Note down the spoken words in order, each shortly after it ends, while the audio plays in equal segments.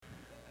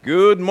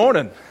Good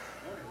morning.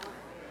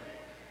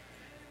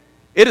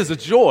 It is a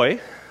joy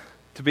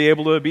to be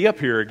able to be up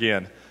here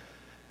again.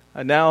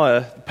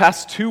 The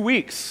past 2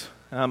 weeks,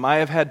 I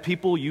have had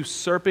people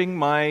usurping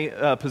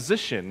my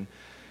position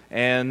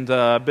and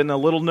been a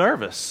little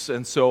nervous.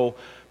 And so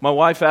my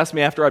wife asked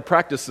me after I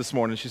practiced this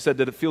morning, she said,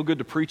 "Did it feel good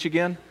to preach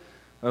again?"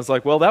 I was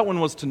like, "Well, that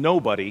one was to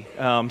nobody,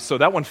 so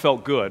that one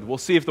felt good. We'll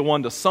see if the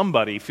one to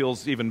somebody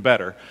feels even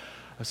better."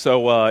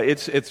 So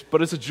it's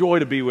a joy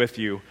to be with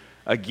you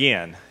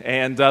again.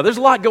 And there's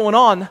a lot going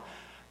on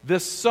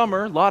this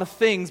summer, a lot of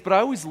things, but I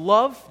always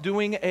love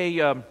doing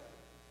a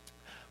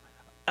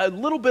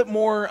little bit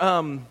more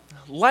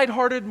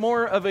lighthearted,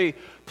 more of a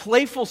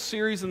playful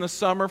series in the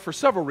summer for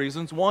several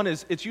reasons. One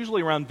is it's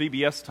usually around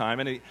VBS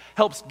time, and it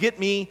helps get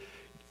me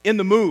in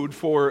the mood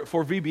for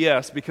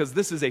VBS because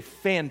this is a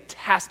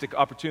fantastic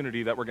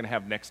opportunity that we're going to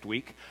have next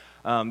week.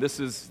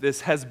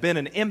 This has been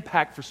an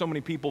impact for so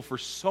many people for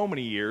so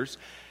many years,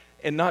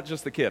 and not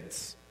just the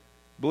kids.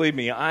 Believe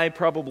me, I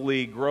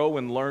probably grow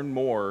and learn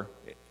more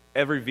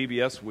every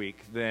VBS week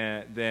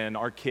than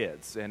our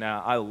kids, and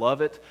I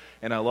love it,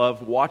 and I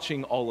love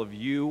watching all of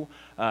you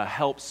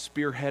help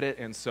spearhead it,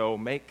 and so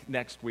make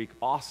next week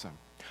awesome.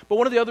 But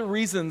one of the other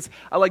reasons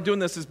I like doing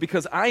this is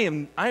because I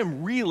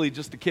am really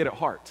just a kid at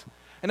heart,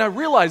 and I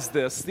realized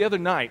this the other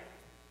night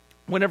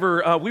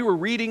whenever we were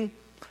reading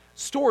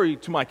story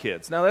to my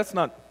kids. Now that's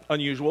not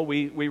unusual,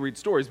 we read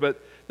stories, but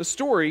the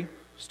story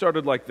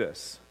started like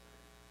this.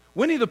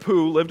 Winnie the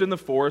Pooh lived in the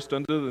forest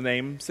under the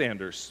name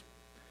Sanders,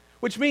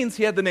 which means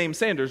he had the name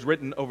Sanders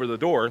written over the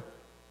door.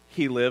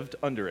 He lived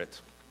under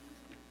it.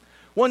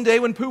 One day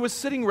when Pooh was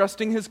sitting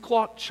resting, his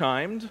clock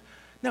chimed.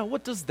 Now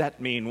what does that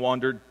mean,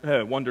 wondered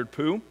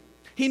Pooh.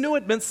 He knew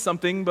it meant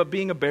something, but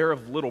being a bear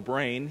of little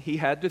brain, he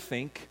had to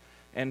think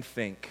and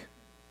think.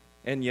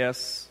 And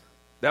yes,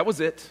 that was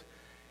it.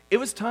 It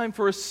was time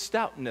for his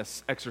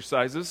stoutness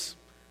exercises.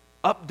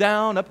 Up,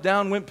 down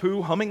went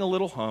Pooh, humming a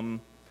little hum.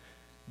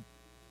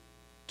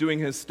 Doing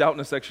his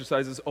stoutness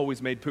exercises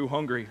always made Pooh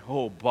hungry.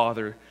 Oh,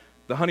 bother.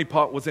 The honey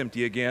pot was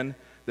empty again.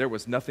 There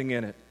was nothing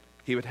in it.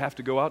 He would have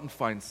to go out and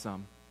find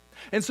some.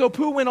 And so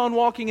Pooh went on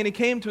walking, and he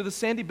came to the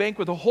sandy bank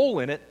with a hole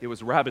in it. It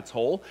was Rabbit's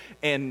hole.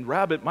 And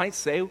Rabbit might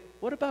say,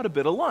 "What about a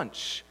bit of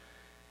lunch?"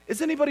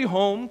 "Is anybody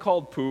home?"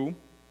 called Pooh.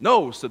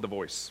 "No," said the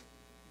voice.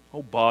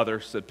 "Oh,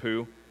 bother," said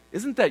Pooh.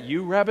 "Isn't that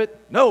you, Rabbit?"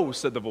 "No,"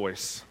 said the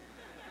voice.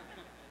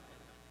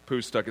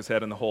 Pooh stuck his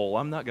head in the hole.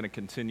 I'm not going to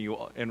continue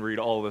and read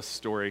all this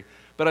story,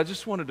 but I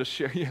just wanted to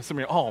share. Yes, I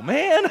mean, oh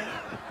man.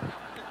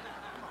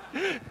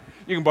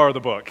 You can borrow the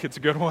book. It's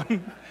a good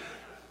one.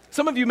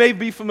 Some of you may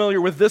be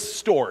familiar with this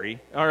story.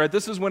 All right,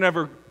 this is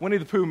whenever Winnie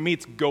the Pooh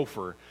meets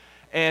Gopher.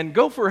 And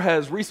Gopher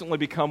has recently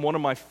become one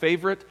of my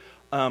favorite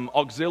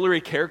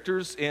auxiliary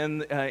characters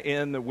in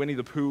the Winnie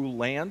the Pooh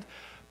land,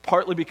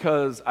 partly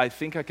because I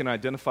think I can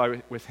identify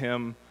with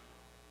him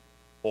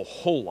a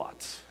whole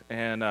lot.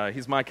 And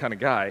he's my kind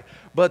of guy.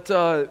 But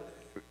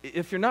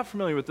if you're not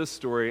familiar with this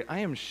story, I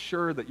am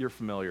sure that you're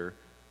familiar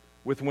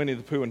with Winnie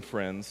the Pooh and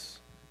Friends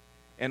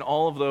and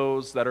all of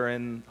those that are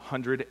in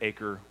 100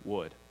 Acre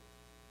Wood.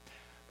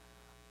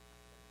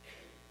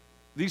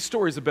 These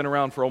stories have been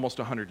around for almost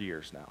 100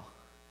 years now.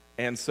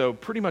 And so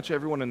pretty much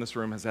everyone in this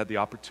room has had the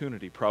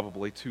opportunity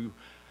probably to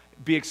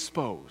be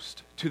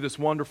exposed to this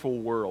wonderful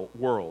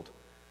world.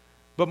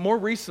 But more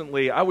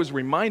recently, I was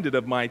reminded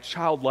of my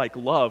childlike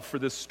love for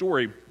this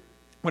story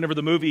whenever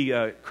the movie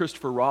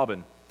Christopher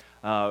Robin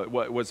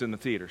was in the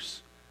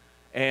theaters.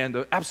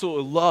 And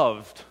absolutely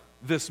loved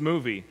this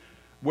movie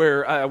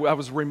where I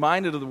was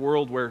reminded of the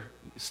world where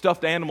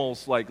stuffed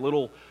animals like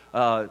little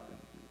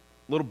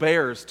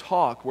bears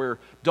talk, where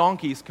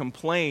donkeys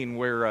complain,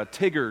 where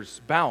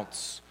tigers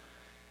bounce.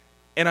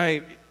 And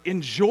I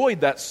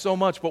enjoyed that so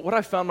much, but what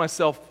I found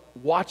myself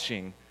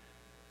watching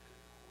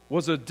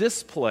was a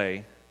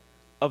display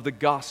of the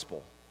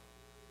gospel.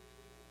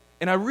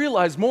 And I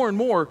realized more and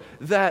more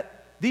that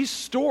these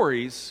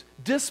stories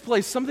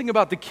display something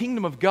about the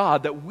kingdom of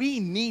God that we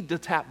need to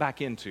tap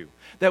back into,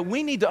 that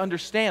we need to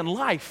understand.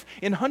 Life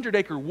in 100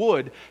 Acre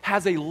Wood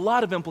has a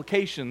lot of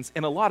implications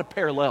and a lot of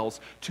parallels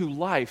to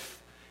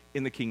life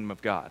in the kingdom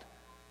of God.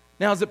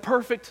 Now, is it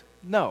perfect?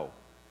 No.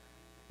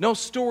 No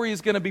story is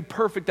going to be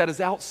perfect that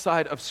is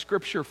outside of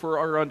Scripture for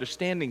our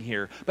understanding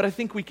here, but I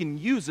think we can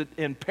use it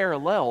in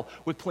parallel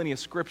with plenty of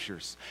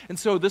Scriptures. And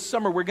so this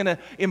summer we're going to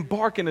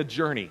embark in a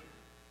journey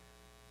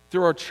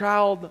through our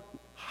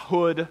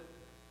childhood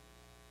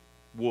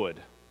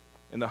wood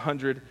in the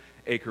 100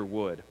 Acre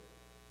Wood.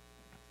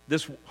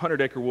 This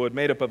 100 Acre Wood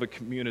made up of a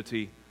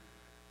community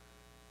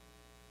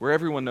where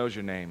everyone knows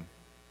your name.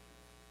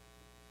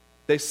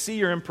 They see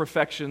your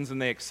imperfections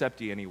and they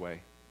accept you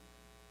anyway.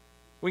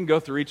 We can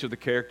go through each of the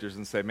characters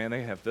and say, man,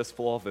 they have this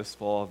flaw, this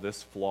flaw,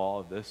 this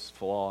flaw, this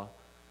flaw.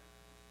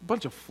 A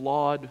bunch of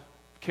flawed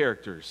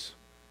characters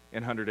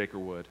in 100 Acre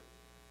Wood.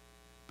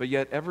 But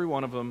yet every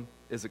one of them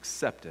is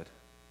accepted.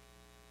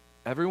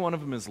 Every one of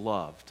them is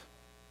loved.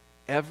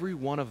 Every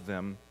one of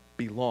them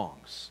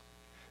belongs.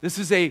 This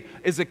is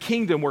a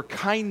kingdom where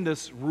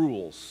kindness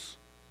rules.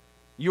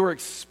 You are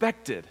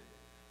expected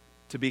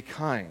to be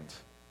kind.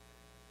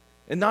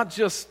 And not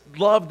just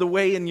love the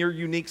way in your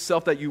unique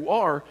self that you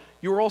are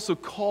also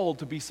called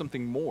to be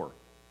something more.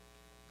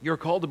 You're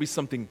called to be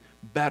something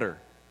better.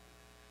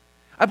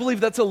 I believe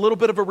that's a little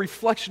bit of a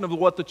reflection of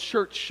what the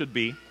church should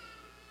be.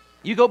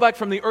 You go back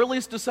from the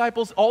earliest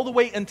disciples all the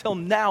way until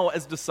now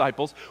as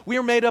disciples. We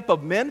are made up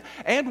of men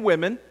and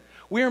women.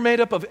 We are made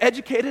up of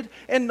educated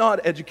and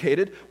not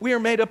educated. We are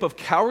made up of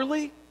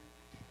cowardly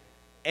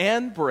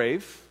and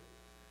brave.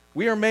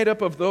 We are made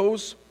up of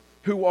those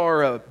who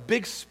are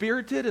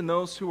big-spirited and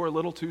those who are a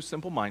little too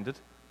simple-minded.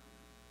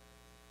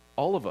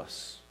 All of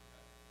us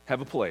have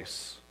a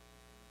place.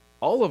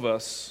 All of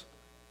us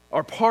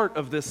are part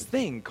of this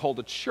thing called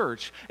a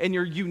church, and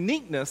your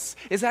uniqueness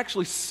is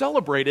actually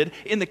celebrated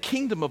in the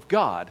kingdom of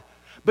God.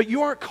 But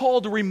you aren't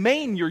called to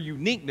remain your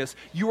uniqueness.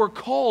 You are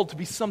called to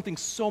be something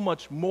so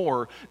much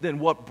more than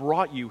what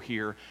brought you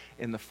here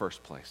in the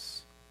first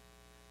place.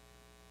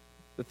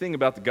 The thing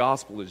about the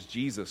gospel is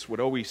Jesus would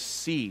always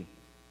see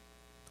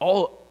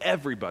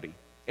everybody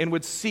and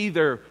would see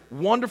their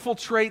wonderful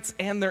traits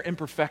and their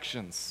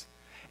imperfections.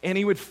 And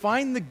he would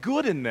find the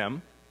good in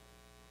them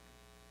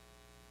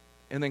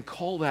and then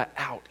call that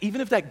out.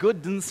 Even if that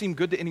good didn't seem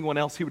good to anyone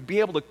else, he would be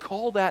able to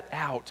call that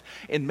out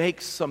and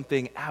make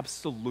something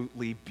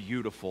absolutely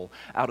beautiful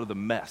out of the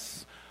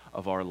mess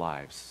of our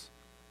lives.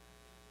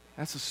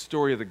 That's the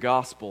story of the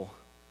gospel.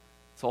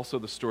 It's also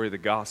the story of the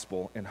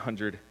gospel in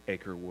 100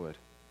 Acre Wood.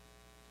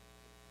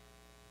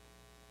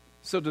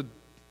 So to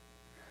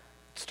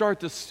start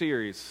this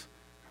series,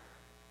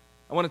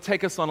 I want to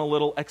take us on a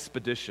little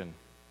expedition.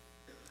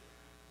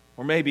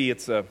 Or maybe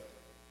it's a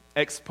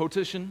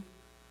expotition.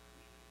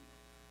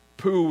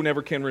 Pooh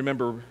never can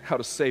remember how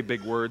to say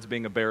big words,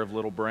 being a bear of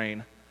little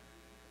brain.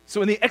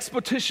 So in the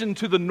expedition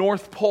to the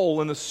North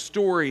Pole, in the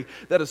story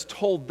that is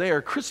told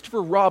there,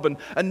 Christopher Robin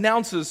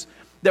announces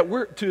that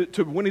we're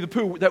to Winnie the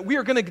Pooh that we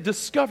are going to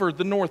discover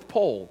the North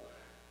Pole.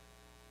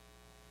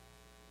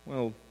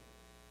 Well,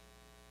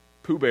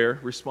 Pooh Bear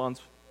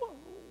responds,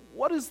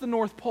 "What is the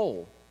North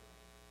Pole?"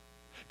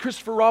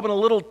 Christopher Robin, a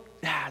little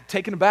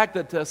taken aback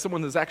that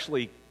someone has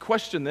actually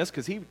questioned this,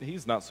 because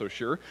he's not so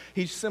sure.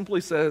 He simply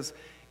says,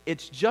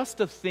 "It's just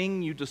a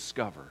thing you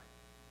discover."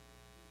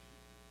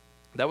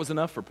 That was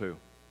enough for Pooh.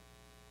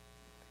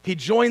 He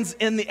joins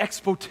in the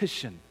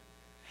expedition.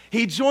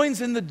 He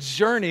joins in the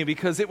journey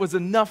because it was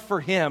enough for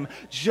him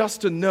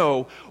just to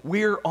know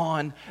we're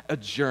on a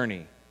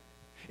journey.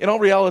 In all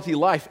reality,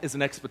 life is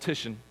an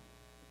expedition.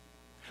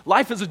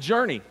 Life is a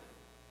journey.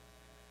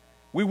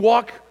 We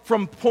walk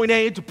from point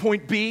A to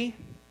point B.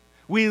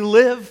 We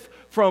live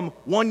from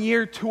one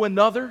year to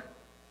another.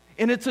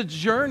 And it's a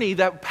journey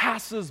that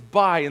passes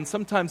by, and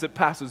sometimes it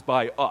passes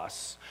by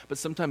us, but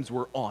sometimes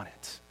we're on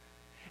it.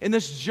 In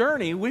this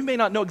journey, we may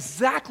not know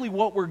exactly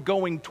what we're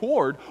going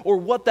toward or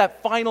what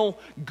that final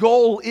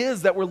goal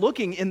is that we're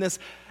looking in this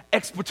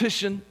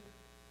expedition,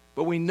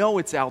 but we know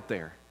it's out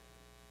there.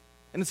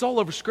 And it's all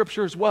over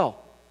Scripture as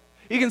well.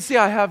 You can see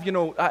I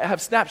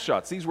have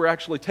snapshots. These were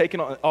actually taken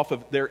off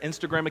of their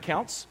Instagram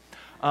accounts.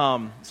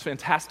 It's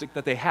fantastic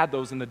that they had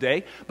those in the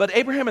day. But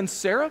Abraham and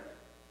Sarah,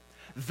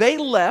 they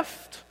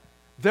left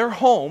their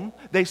home,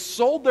 they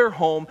sold their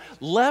home,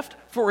 left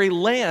for a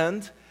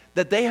land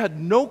that they had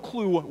no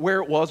clue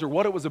where it was or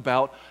what it was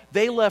about.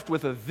 They left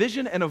with a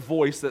vision and a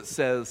voice that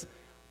says,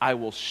 "I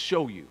will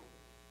show you."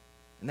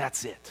 And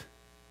that's it.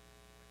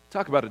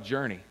 Talk about a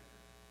journey.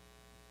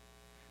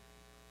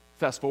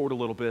 Fast forward a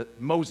little bit.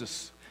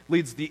 Moses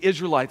leads the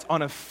Israelites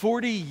on a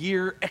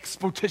 40-year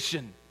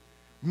expedition,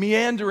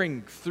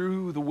 meandering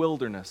through the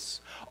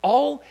wilderness,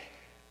 all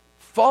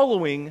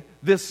following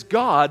this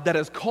God that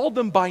has called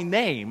them by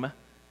name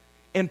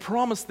and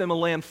promised them a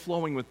land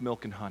flowing with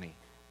milk and honey.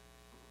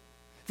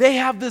 They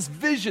have this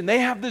vision, they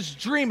have this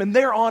dream, and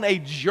they're on a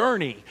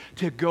journey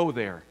to go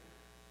there.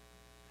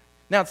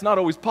 Now, it's not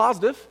always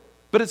positive,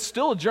 but it's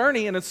still a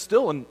journey and it's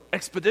still an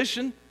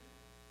expedition.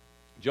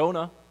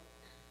 Jonah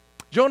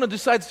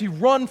decides to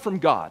run from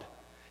God.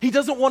 He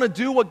doesn't want to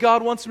do what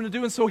God wants him to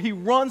do, and so he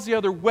runs the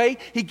other way.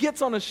 He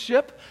gets on a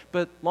ship,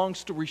 but long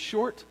story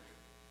short,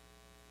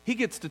 he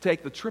gets to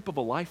take the trip of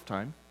a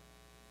lifetime.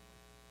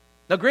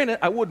 Now, granted,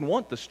 I wouldn't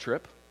want this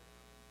trip,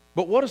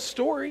 but what a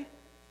story.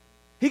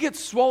 He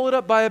gets swallowed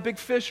up by a big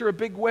fish or a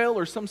big whale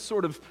or some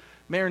sort of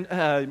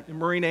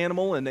marine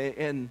animal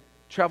and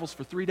travels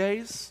for 3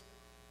 days.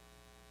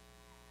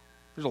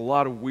 There's a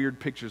lot of weird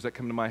pictures that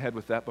come to my head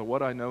with that, but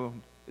what I know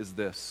is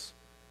this: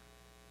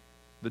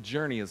 the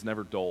journey is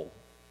never dull.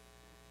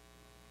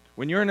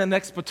 When you're in an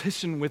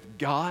expedition with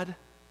God,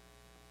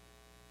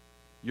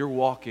 you're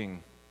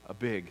walking a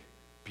big,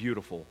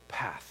 beautiful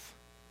path.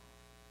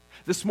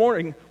 This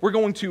morning, we're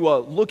going to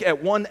look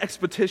at one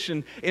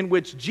expedition in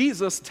which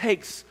Jesus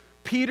takes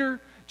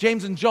Peter,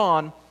 James, and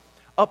John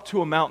up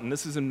to a mountain.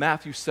 This is in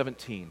Matthew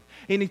 17.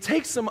 And he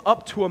takes them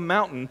up to a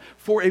mountain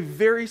for a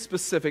very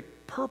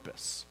specific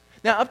purpose.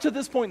 Now, up to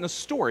this point in the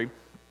story,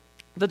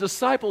 the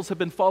disciples have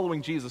been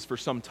following Jesus for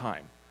some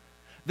time.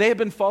 They have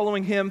been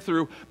following him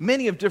through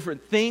many of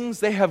different things.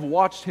 They have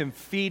watched him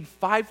feed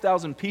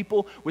 5,000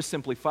 people with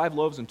simply 5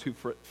 loaves and 2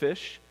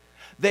 fish.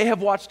 They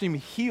have watched him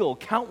heal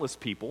countless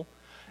people,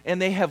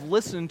 and they have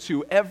listened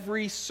to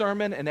every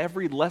sermon and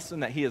every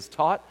lesson that he has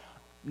taught,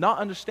 not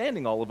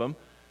understanding all of them.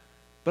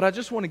 But I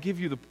just want to give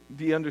you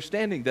the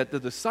understanding that the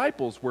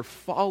disciples were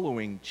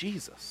following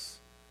Jesus.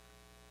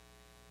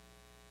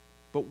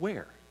 But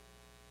where?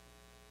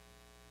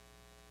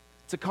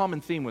 It's a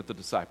common theme with the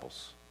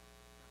disciples.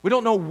 We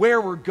don't know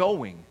where we're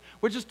going.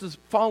 We're just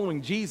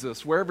following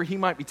Jesus wherever he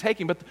might be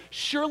taking. But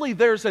surely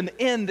there's an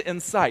end in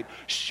sight.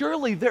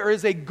 Surely there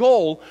is a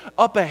goal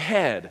up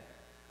ahead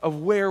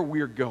of where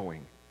we're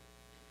going.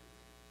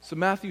 So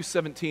Matthew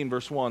 17,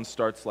 verse 1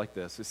 starts like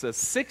this. It says,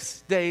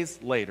 6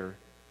 days later,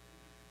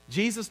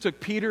 Jesus took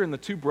Peter and the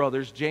two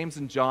brothers, James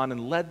and John,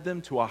 and led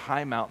them to a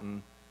high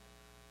mountain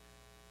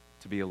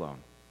to be alone.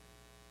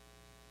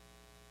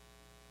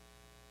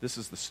 This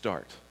is the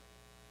start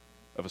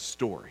of a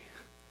story,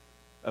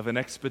 of an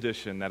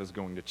expedition that is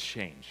going to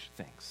change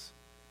things.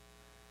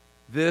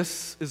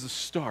 This is a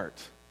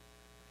start.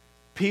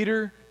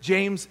 Peter,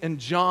 James, and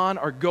John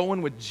are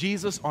going with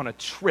Jesus on a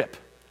trip.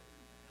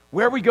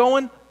 Where are we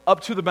going?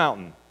 Up to the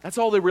mountain. That's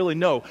all they really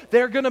know.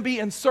 They're going to be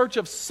in search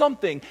of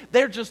something.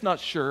 They're just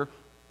not sure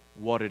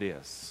what it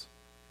is.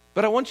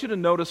 But I want you to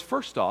notice,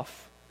 first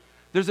off,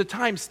 there's a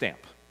timestamp.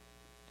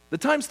 The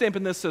timestamp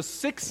in this says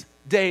 6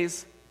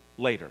 days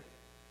later.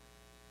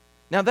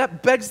 Now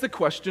that begs the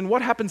question,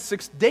 what happened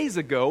 6 days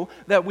ago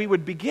that we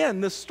would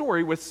begin this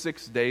story with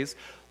 6 days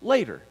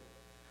later?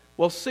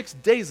 Well, 6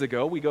 days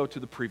ago, we go to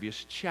the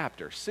previous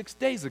chapter. 6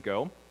 days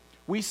ago,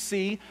 we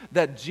see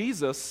that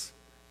Jesus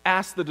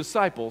asked the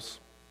disciples,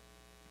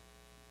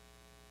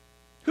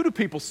 who do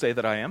people say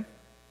that I am?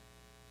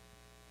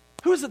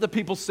 Who is it that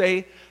people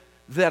say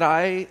that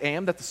I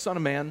am, that the Son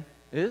of Man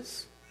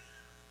is?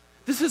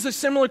 This is a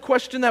similar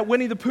question that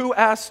Winnie the Pooh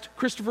asked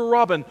Christopher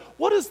Robin.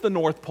 What is the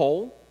North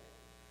Pole?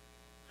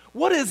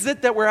 What is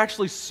it that we're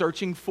actually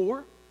searching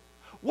for?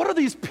 What are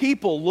these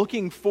people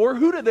looking for?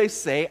 Who do they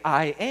say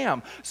I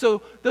am?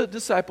 So the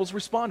disciples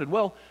responded,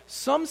 well,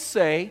 some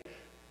say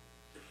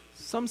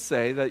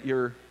that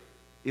you're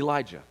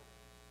Elijah.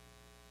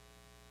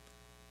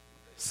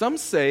 Some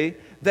say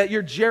that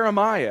you're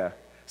Jeremiah.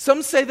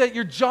 Some say that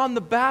you're John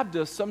the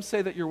Baptist. Some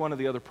say that you're one of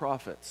the other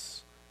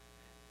prophets.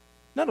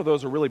 None of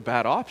those are really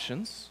bad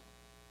options.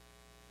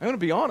 I'm going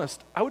to be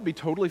honest, I would be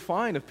totally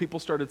fine if people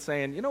started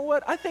saying, you know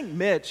what, I think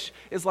Mitch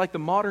is like the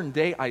modern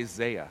day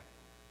Isaiah.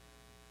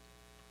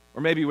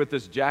 Or maybe with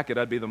this jacket,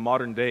 I'd be the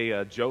modern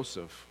day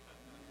Joseph.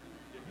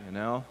 You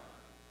know,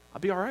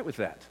 I'd be all right with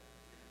that.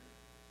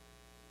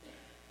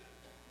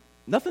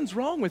 Nothing's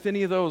wrong with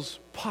any of those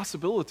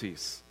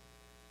possibilities,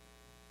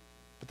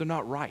 but they're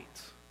not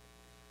right.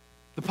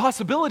 The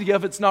possibility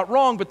of it's not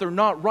wrong, but they're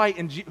not right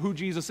in who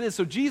Jesus is.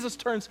 So Jesus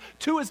turns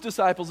to his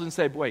disciples and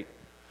says, wait,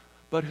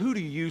 but who do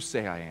you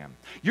say I am?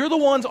 You're the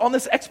ones on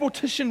this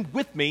expedition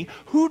with me.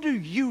 Who do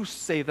you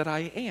say that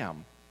I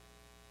am?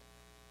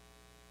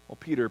 Well,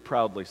 Peter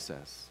proudly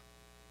says,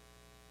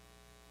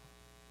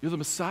 you're the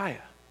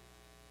Messiah.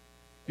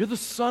 You're the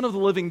Son of the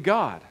living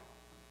God.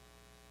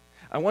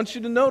 I want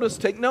you to notice,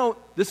 take note,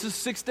 this is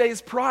 6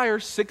 days prior.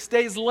 6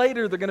 days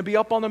later, they're going to be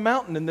up on the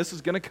mountain, and this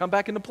is going to come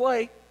back into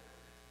play.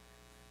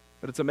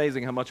 But it's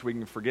amazing how much we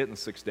can forget in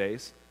 6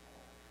 days.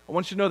 I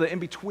want you to know that in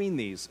between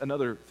these,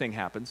 another thing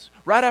happens.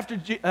 Right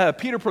after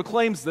Peter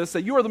proclaims this,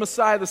 that you are the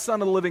Messiah, the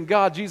Son of the living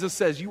God, Jesus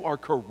says, you are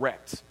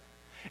correct.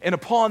 And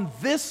upon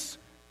this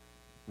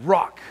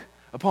rock,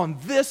 upon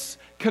this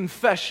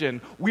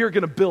confession, we are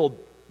going to build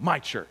my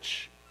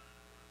church.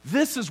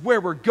 This is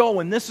where we're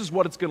going. This is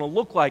what it's going to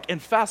look like.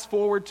 And fast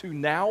forward to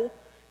now,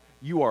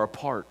 you are a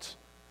part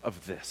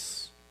of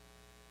this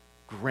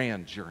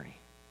grand journey,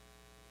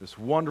 this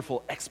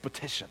wonderful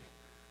expedition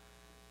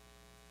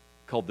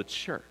called the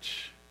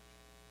church.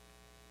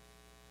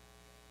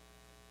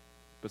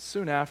 But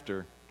soon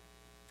after,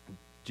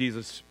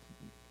 Jesus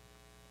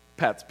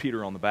pats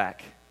Peter on the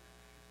back.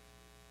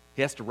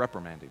 He has to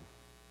reprimand him.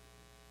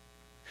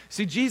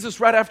 See, Jesus,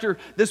 right after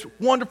this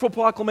wonderful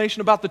proclamation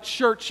about the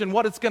church and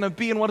what it's going to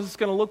be and what it's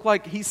going to look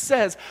like, he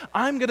says,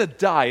 I'm going to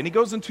die. And he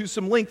goes into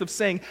some length of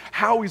saying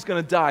how he's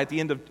going to die at the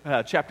end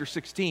of chapter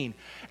 16.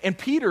 And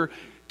Peter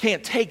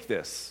can't take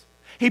this.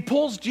 He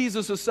pulls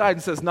Jesus aside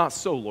and says, not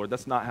so, Lord.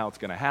 That's not how it's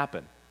going to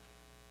happen.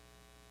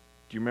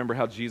 Do you remember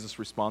how Jesus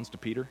responds to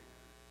Peter?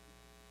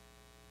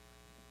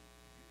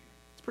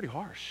 It's pretty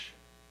harsh.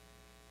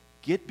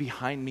 Get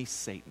behind me,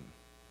 Satan.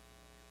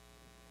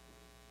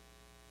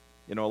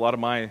 You know, a lot of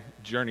my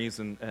journeys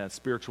and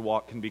spiritual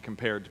walk can be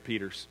compared to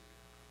Peter's.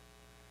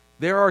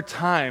 There are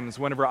times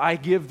whenever I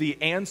give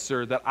the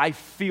answer that I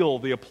feel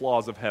the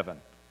applause of heaven.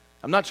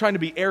 I'm not trying to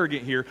be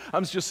arrogant here.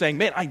 I'm just saying,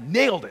 man, I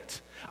nailed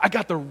it. I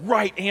got the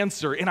right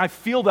answer, and I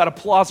feel that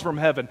applause from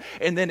heaven.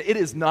 And then it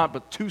is not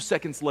but 2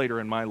 seconds later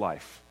in my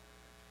life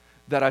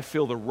that I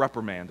feel the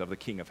reprimand of the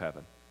King of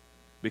Heaven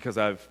because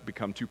I've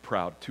become too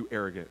proud, too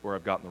arrogant, or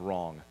I've gotten the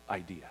wrong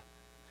idea.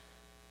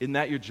 Isn't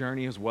that your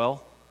journey as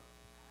well?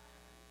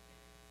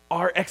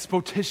 Our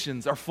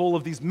expeditions are full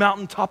of these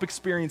mountaintop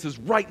experiences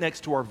right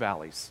next to our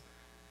valleys.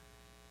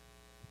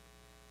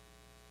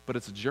 But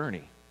it's a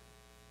journey.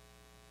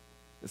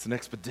 It's an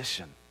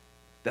expedition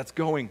that's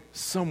going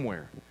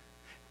somewhere.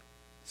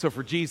 So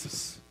for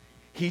Jesus,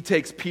 he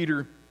takes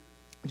Peter,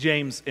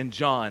 James, and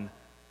John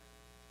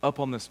up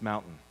on this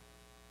mountain.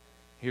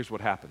 Here's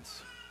what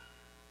happens.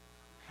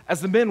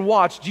 As the men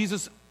watched,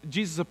 Jesus'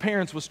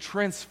 appearance was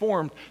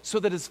transformed so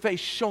that his face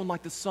shone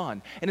like the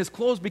sun, and his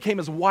clothes became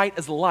as white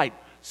as the light.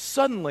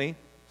 Suddenly,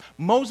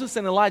 Moses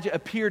and Elijah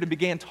appeared and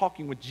began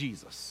talking with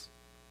Jesus.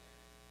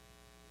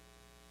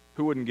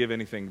 Who wouldn't give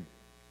anything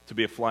to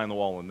be a fly on the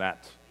wall in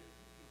that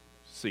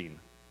scene?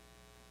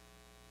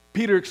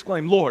 Peter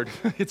exclaimed, "Lord,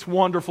 it's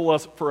wonderful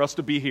for us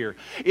to be here.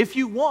 If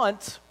you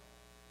want,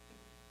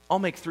 I'll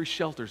make 3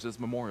 shelters as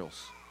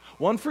memorials.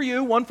 One for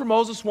you, one for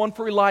Moses, one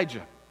for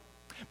Elijah."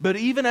 But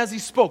even as he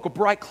spoke, a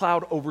bright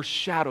cloud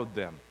overshadowed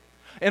them.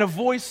 And a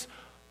voice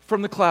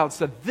from the cloud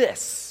said,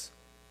 "This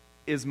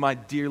is my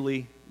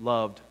dearly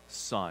loved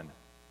Son,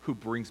 who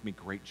brings me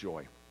great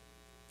joy.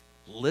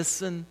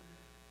 Listen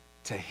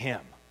to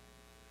him."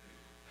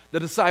 The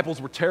disciples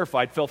were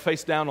terrified, fell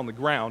face down on the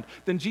ground.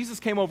 Then Jesus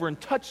came over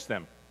and touched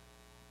them.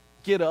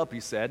 "Get up," he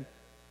said.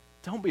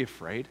 "Don't be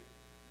afraid."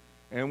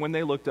 And when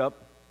they looked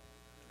up,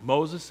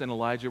 Moses and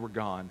Elijah were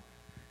gone,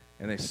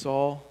 and they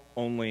saw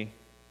only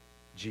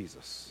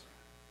Jesus.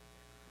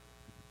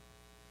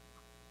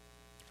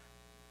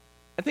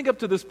 I think up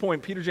to this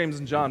point, Peter, James,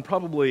 and John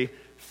probably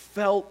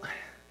felt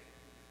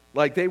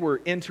like they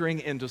were entering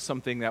into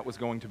something that was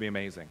going to be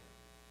amazing.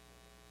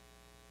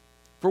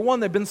 For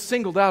one, they've been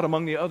singled out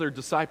among the other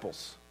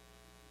disciples.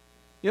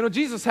 You know,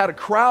 Jesus had a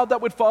crowd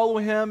that would follow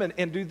him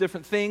and do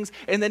different things,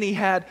 and then he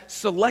had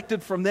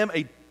selected from them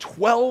a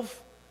 12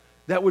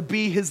 that would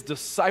be his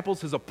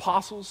disciples, his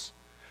apostles.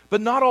 But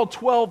not all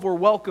 12 were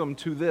welcome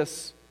to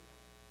this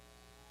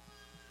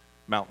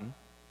mountain.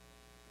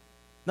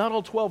 Not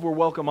all 12 were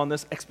welcome on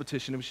this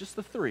expedition. It was just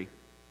the 3.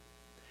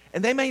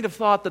 And they may have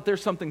thought that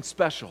there's something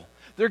special.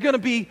 They're going to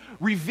be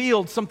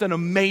revealed something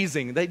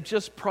amazing. They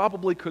just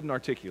probably couldn't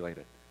articulate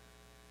it.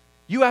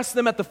 You ask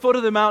them at the foot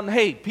of the mountain,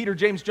 "Hey, Peter,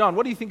 James, John,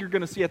 what do you think you're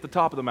going to see at the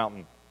top of the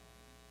mountain?"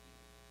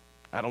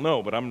 "I don't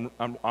know, but I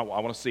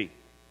want to see."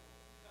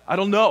 "I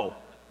don't know.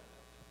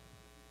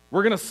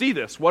 We're going to see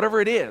this. Whatever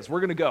it is,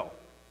 we're going to go."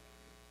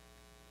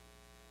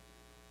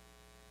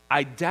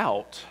 I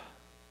doubt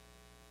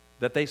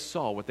that they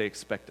saw what they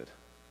expected.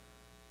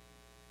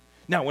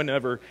 Now,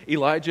 whenever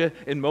Elijah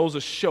and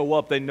Moses show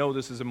up, they know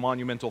this is a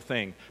monumental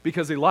thing,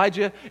 because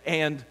Elijah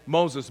and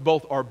Moses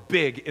both are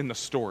big in the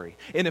story.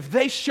 And if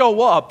they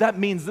show up, that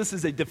means this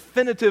is a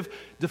definitive,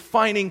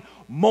 defining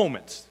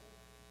moment.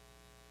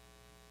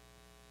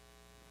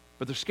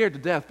 But they're scared to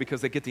death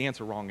because they get the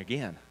answer wrong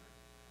again.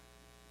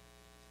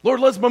 "Lord,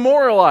 let's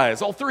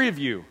memorialize, all 3 of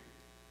you.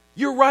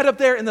 You're right up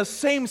there in the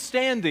same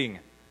standing."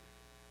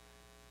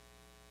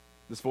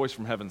 This voice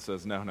from heaven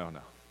says, "No, no,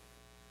 no.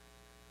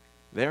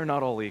 They're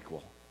not all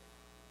equal.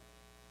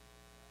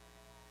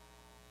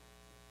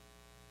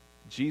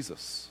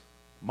 Jesus,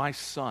 my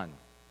Son,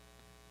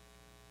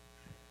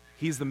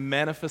 he's the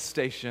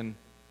manifestation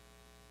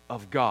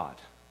of God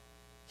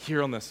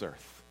here on this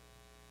earth.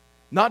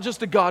 Not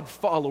just a God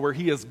follower,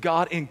 he is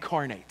God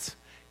incarnate.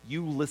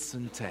 You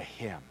listen to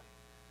him."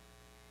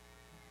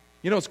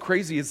 You know what's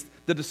crazy is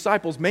the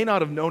disciples may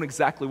not have known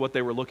exactly what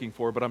they were looking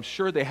for, but I'm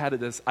sure they had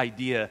this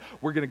idea,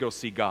 we're going to go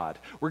see God.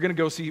 We're going to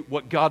go see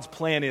what God's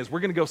plan is. We're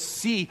going to go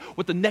see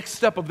what the next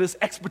step of this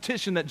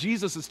expedition that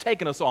Jesus has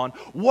taken us on,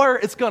 where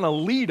it's going to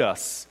lead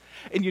us.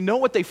 And you know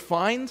what they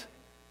find?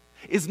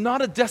 Is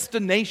not a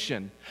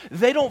destination.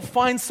 They don't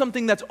find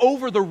something that's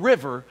over the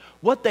river.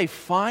 What they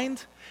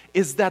find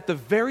is that the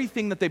very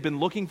thing that they've been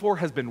looking for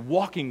has been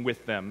walking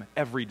with them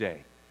every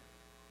day.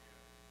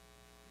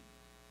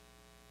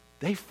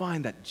 They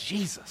find that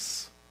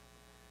Jesus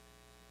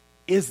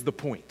is the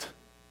point.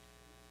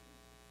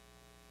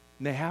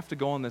 And they have to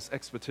go on this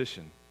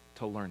expedition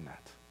to learn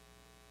that.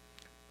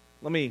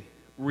 Let me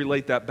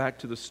relate that back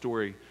to the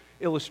story,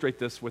 illustrate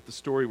this with the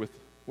story with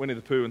Winnie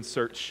the Pooh in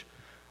search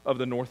of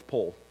the North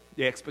Pole,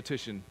 the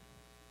expedition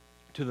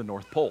to the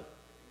North Pole.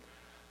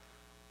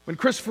 When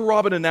Christopher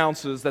Robin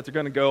announces that they're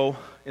going to go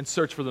and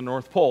search for the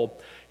North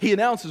Pole, he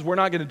announces we're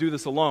not going to do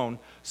this alone.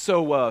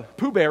 So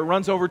Pooh Bear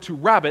runs over to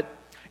Rabbit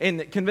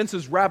and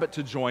convinces Rabbit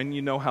to join.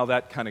 You know how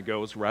that kind of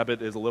goes.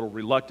 Rabbit is a little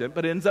reluctant,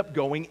 but ends up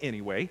going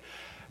anyway.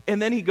 And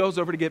then he goes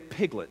over to get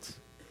Piglet.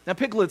 Now,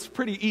 Piglet's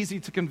pretty easy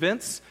to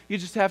convince. You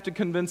just have to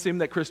convince him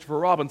that Christopher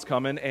Robin's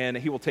coming, and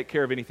he will take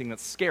care of anything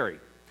that's scary.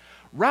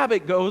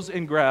 Rabbit goes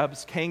and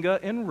grabs Kanga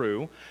and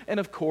Roo, and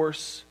of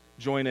course,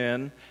 join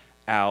in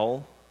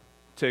Owl,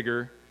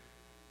 Tigger,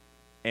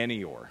 and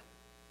Eeyore,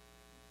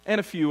 and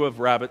a few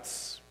of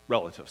Rabbit's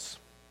relatives.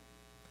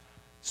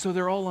 So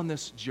they're all on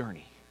this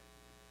journey.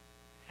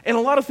 And a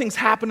lot of things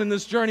happen in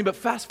this journey, but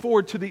fast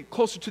forward to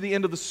closer to the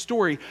end of the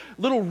story.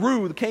 Little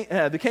Roo, the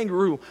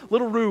kangaroo,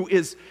 little Roo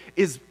is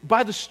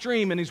by the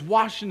stream, and he's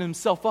washing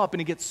himself up, and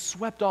he gets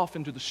swept off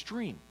into the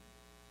stream.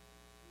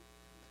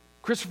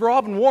 Christopher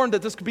Robin warned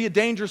that this could be a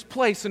dangerous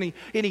place, and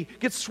he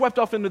gets swept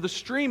off into the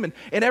stream,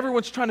 and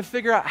everyone's trying to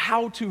figure out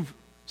how to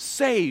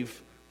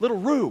save little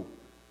Roo.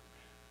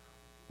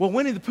 Well,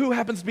 Winnie the Pooh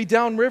happens to be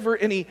downriver,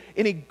 and he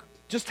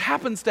just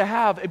happens to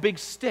have a big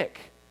stick.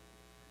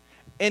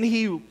 And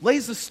he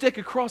lays the stick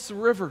across the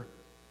river,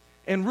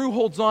 and Roo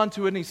holds on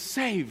to it, and he's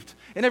saved.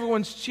 And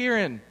everyone's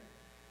cheering.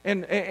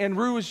 And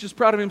Roo is just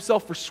proud of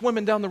himself for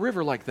swimming down the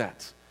river like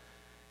that.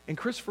 And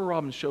Christopher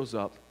Robin shows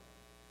up,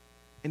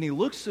 and he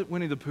looks at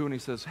Winnie the Pooh, and he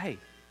says, "Hey,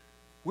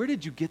 where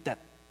did you get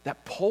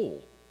that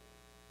pole?"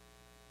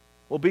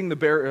 Well, being the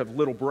bear of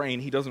little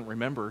brain, he doesn't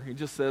remember. He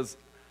just says,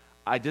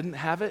 "I didn't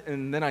have it,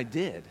 and then I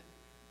did.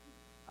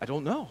 I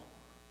don't know."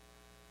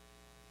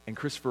 And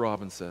Christopher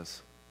Robin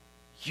says,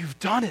 "You've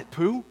done it,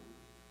 Pooh.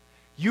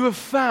 You have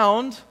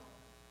found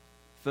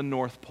the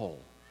North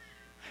Pole."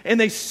 And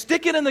they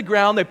stick it in the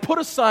ground. They put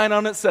a sign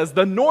on it that says,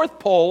 "The North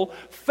Pole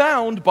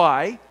found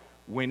by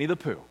Winnie the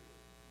Pooh."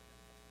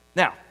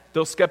 Now,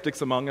 those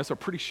skeptics among us are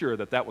pretty sure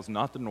that that was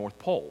not the North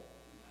Pole.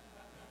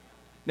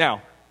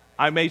 Now,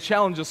 I may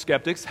challenge the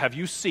skeptics. Have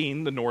you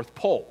seen the North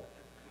Pole?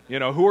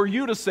 Who are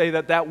you to say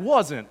that that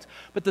wasn't?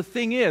 But the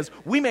thing is,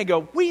 we may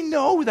go, we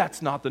know that's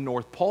not the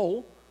North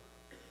Pole.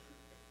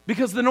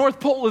 Because the North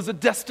Pole is a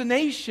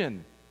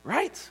destination,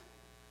 right?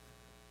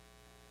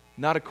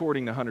 Not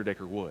according to 100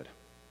 Acre Wood.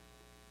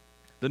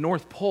 The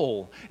North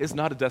Pole is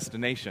not a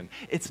destination.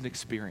 It's an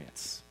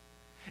experience.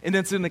 And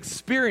it's an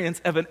experience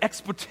of an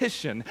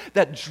expedition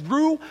that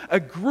drew a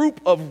group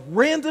of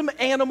random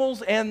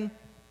animals and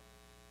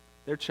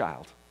their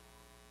child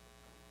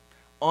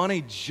on a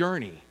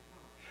journey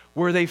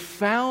where they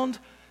found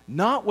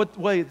not what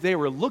they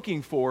were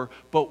looking for,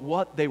 but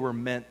what they were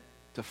meant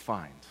to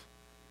find.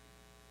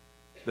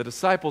 The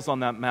disciples on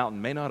that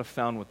mountain may not have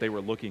found what they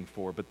were looking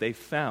for, but they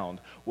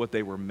found what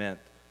they were meant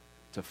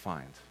to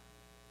find.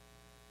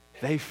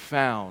 They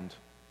found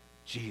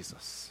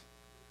Jesus.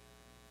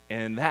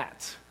 And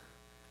that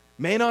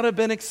may not have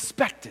been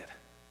expected,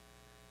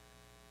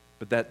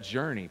 but that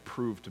journey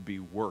proved to be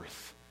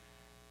worth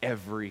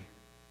every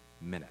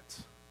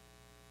minute.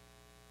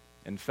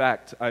 In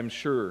fact, I'm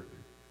sure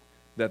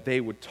that they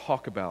would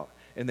talk about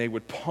and they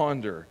would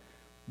ponder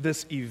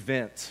this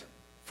event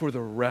for the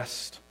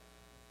rest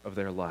of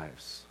their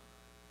lives.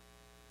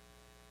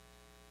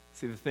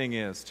 See, the thing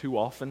is, too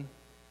often,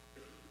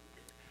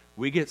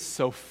 we get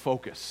so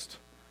focused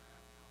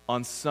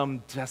on some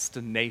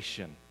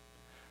destination,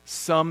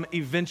 some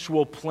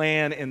eventual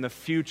plan in the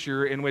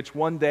future in which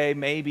one day,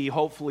 maybe,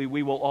 hopefully,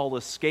 we will all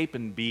escape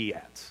and be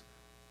at.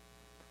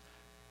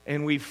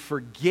 And we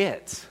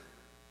forget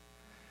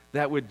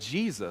that with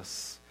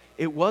Jesus,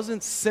 it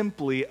wasn't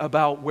simply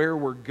about where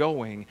we're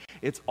going,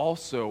 it's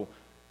also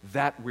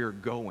that we're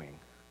going.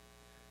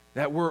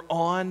 That we're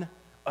on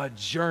a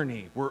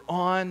journey, we're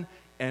on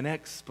an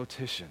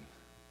expedition.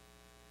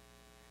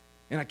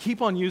 And I keep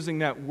on using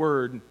that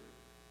word,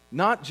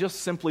 not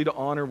just simply to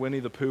honor Winnie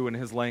the Pooh and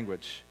his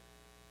language.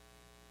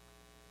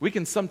 We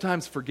can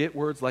sometimes forget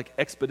words like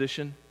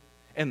expedition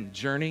and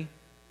journey.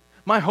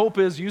 My hope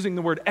is using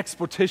the word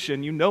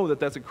expedition, you know that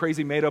that's a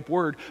crazy made-up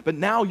word, but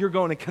now you're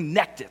going to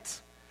connect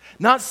it.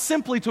 Not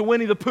simply to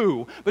Winnie the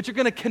Pooh, but you're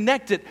going to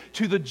connect it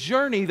to the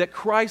journey that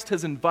Christ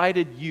has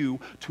invited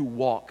you to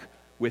walk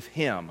with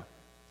Him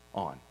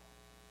on.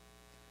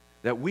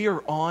 That we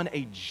are on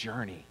a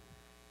journey.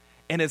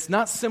 And it's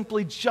not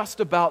simply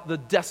just about the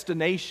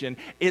destination,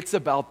 it's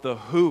about the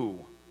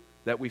who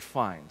that we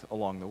find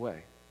along the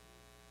way.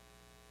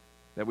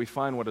 That we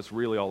find what it's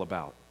really all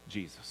about,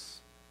 Jesus.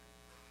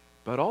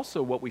 But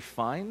also what we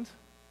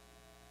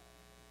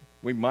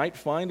might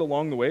find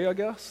along the way, I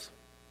guess,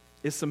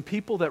 is some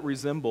people that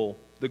resemble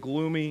the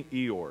gloomy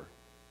Eeyore,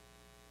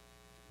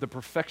 the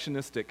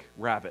perfectionistic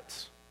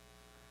rabbit,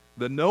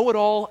 the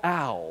know-it-all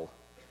owl.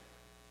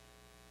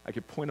 I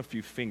could point a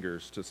few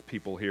fingers to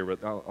people here,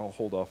 but I'll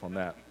hold off on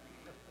that.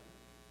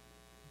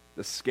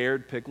 The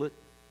scared piglet,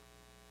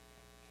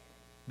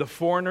 the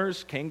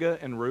foreigners, Kanga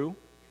and Roo,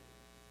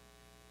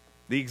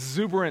 the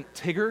exuberant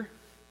Tigger,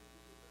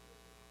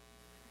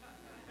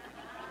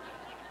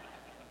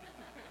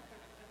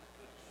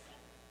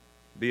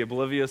 the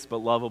oblivious but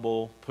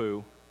lovable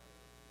Pooh,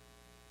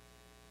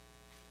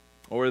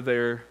 or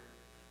their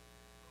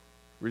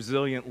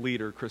resilient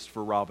leader,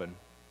 Christopher Robin.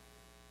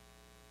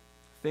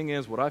 Thing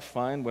is, what I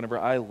find whenever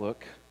I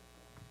look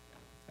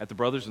at the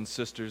brothers and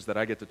sisters that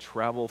I get to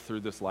travel through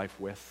this life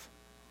with,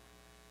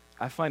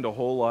 I find a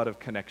whole lot of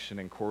connection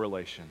and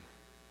correlation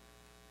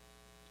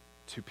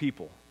to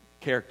people,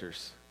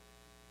 characters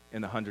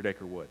in the 100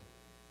 Acre Wood.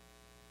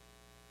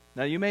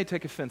 Now, you may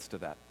take offense to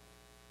that,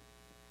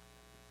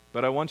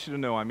 but I want you to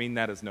know I mean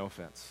that as no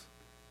offense.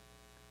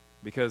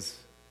 Because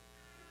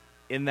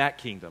in that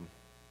kingdom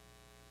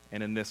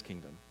and in this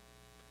kingdom,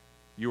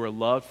 you are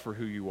loved for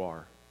who you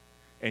are.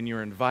 And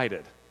you're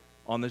invited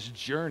on this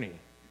journey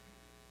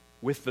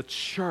with the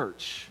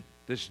church,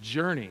 this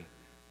journey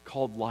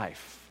called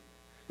life.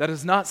 That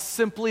is not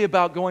simply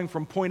about going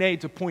from point A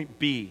to point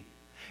B.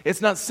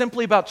 It's not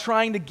simply about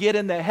trying to get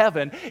into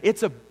heaven.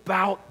 It's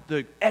about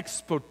the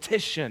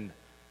expedition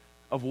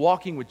of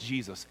walking with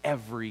Jesus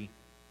every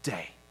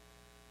day.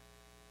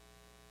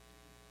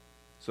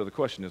 So the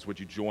question is, would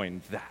you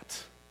join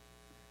that?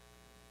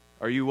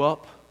 Are you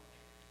up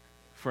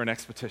for an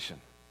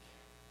expedition,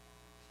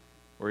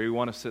 or you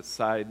want to sit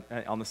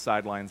on the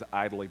sidelines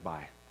idly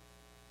by.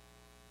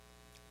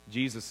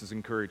 Jesus is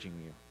encouraging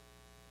you.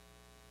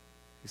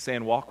 He's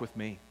saying, walk with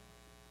me.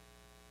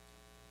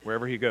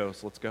 Wherever he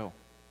goes, let's go.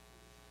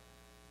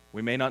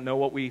 We may not know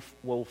what we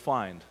will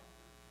find,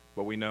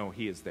 but we know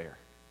he is there,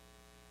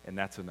 and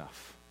that's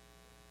enough.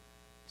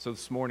 So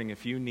this morning,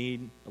 if you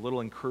need a little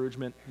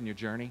encouragement in your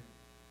journey,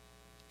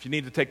 if you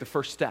need to take the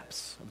first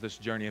steps of this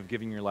journey of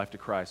giving your life to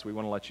Christ, we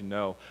want to let you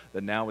know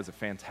that now is a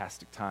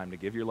fantastic time to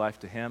give your life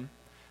to him,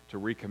 to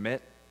recommit,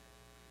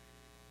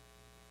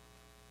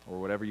 or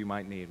whatever you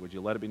might need. Would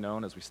you let it be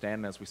known as we stand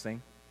and as we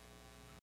sing?